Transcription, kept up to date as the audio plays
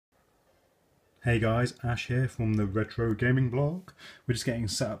Hey guys, Ash here from the RetroGamingBlog. We're just getting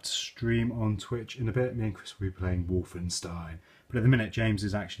set up to stream on Twitch in a bit. Me and Chris will be playing Wolfenstein. But at the minute, James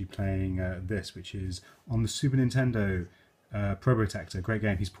is actually playing this, which is on the Super Nintendo Probotector. Great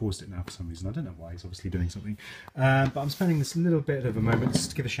game. He's paused it now for some reason. I don't know why. He's obviously doing something. But I'm spending this little bit of a moment just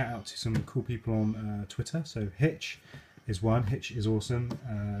to give a shout out to some cool people on Twitter. So Hitch is one. Hitch is awesome.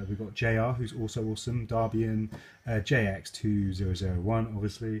 We've got JR, who's also awesome. Darby and JX2001,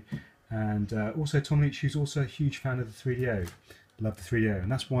 obviously. And also Tom Leech, who's also a huge fan of the 3DO. Love the 3DO, and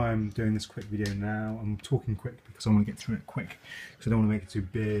that's why I'm doing this quick video now. I'm talking quick because I want to get through it quick, because I don't want to make it too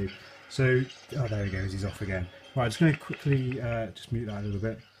big. So, oh, there he goes, he's off again. Right, I'm just going to quickly just mute that a little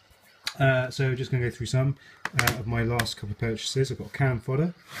bit. So just going to go through some of my last couple of purchases. I've got cannon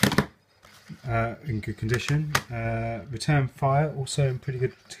fodder in good condition. Return fire, also in pretty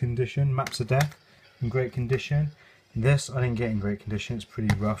good condition. Maps of death in great condition. This I didn't get in great condition, it's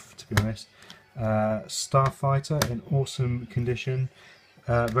pretty rough to be honest. Starfighter in awesome condition.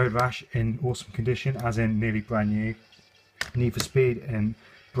 Road Rash in awesome condition, as in nearly brand new. Need for Speed in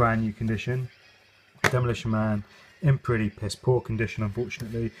brand new condition. Demolition Man in pretty piss poor condition,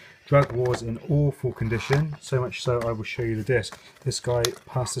 unfortunately. Drug Wars in awful condition, so much so I will show you the disc. This guy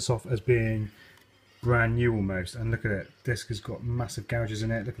passed this off as being brand new almost, and look at it. Disc has got massive gouges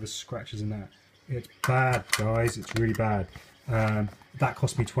in it, look at the scratches in that. It's bad, guys, it's really bad. That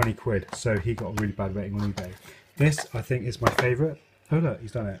cost me 20 quid, so he got a really bad rating on eBay. This, I think, is my favourite. Oh look,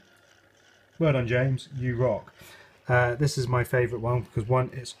 he's done it. Well done, James, you rock. This is my favourite one, because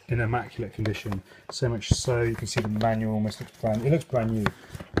one, it's in immaculate condition. So much so, you can see the manual almost looks brand new. It looks brand new.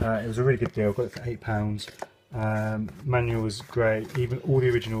 It was a really good deal, got it for £8. Manual was great, even all the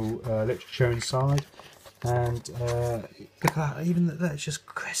original literature inside. And look at that, even that, it's just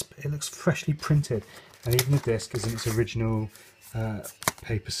crisp, it looks freshly printed, and even the disc is in its original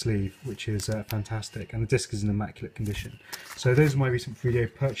paper sleeve, which is fantastic, and the disc is in immaculate condition. So those are my recent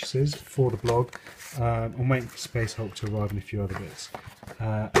 3DO purchases for the blog. I'm waiting for Space Hulk to arrive and a few other bits,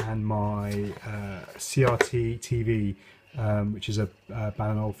 and my CRT TV, which is a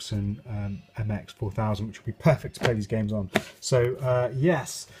Bang & Olufsen MX 4000, which will be perfect to play these games on. So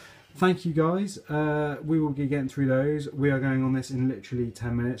yes, thank you guys. We will be getting through those. We are going on this in literally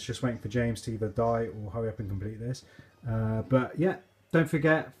 10 minutes, just waiting for James to either die or hurry up and complete this. But yeah, don't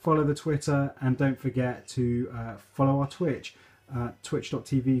forget, follow the Twitter, and don't forget to follow our Twitch,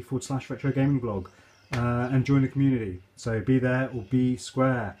 twitch.tv/RetroGamingBlog, and join the community. So be there or be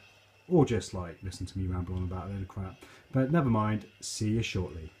square, or just like listen to me ramble on about a load of crap. But never mind, see you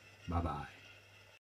shortly. Bye bye.